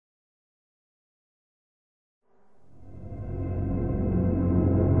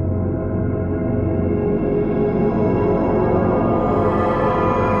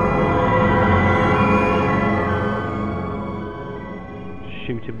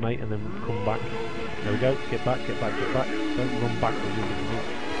Shoot him, mate, and then come back. There we go. Get back, get back, get back. Don't run backwards.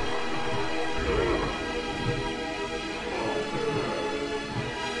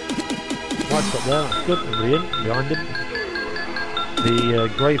 Right, stop there. That's good. Everybody in, behind him. The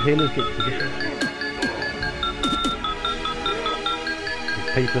grave healers get to position. There's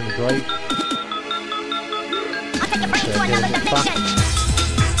people in the grave. I'll take your brain to another dimension.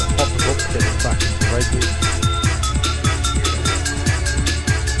 Pop them up, get them back into the grave healers.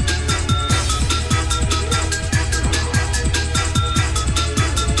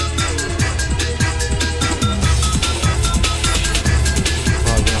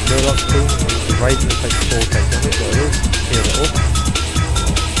 Murloc tool, the Raven takes 4 take damage, there it is, heal it up.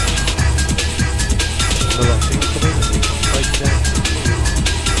 Murloc things coming, and we can break down.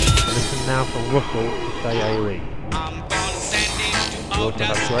 Listen now from Russell to say AoE. You also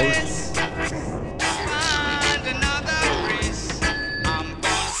have Graves.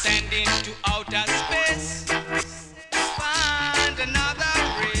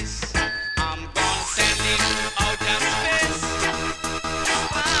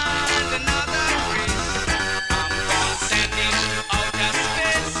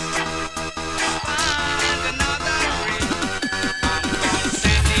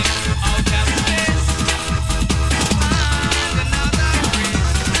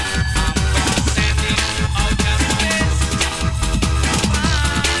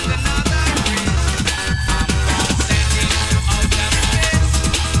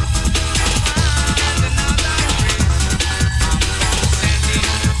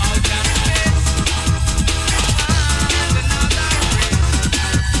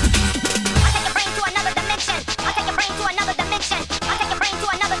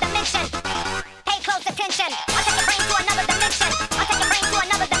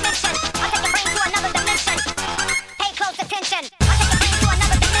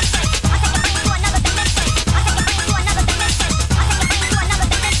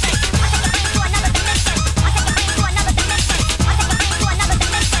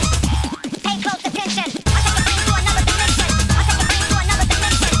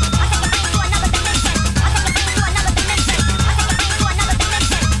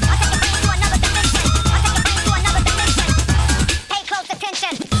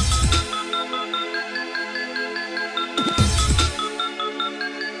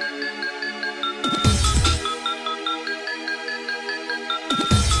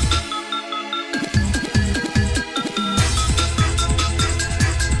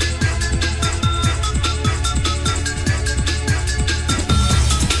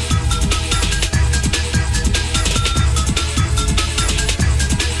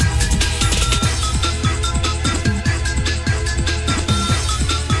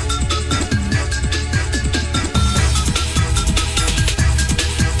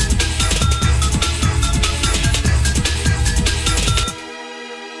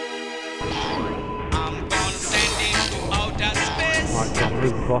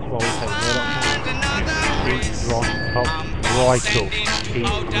 Boss while we take Murloc down. Keep Ron top, right up. Keep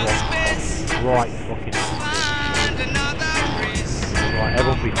Ron top, right fucking up. Right,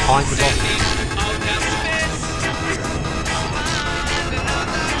 everyone behind the boss.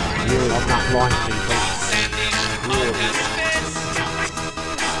 You're on that line, people.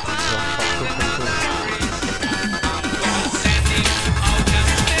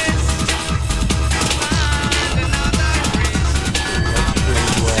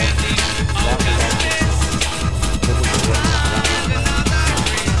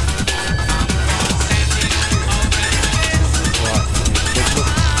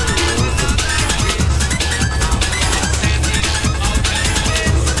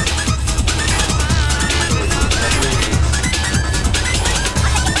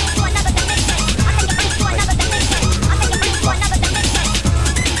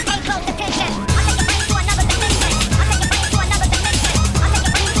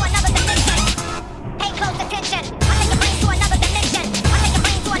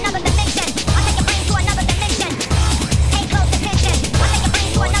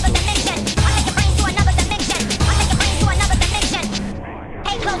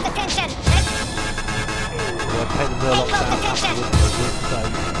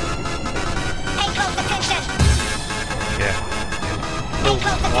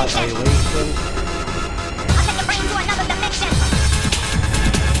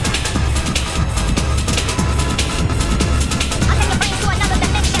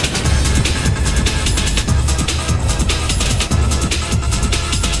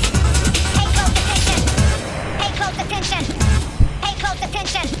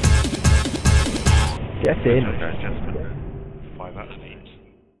 in. Okay, gentlemen.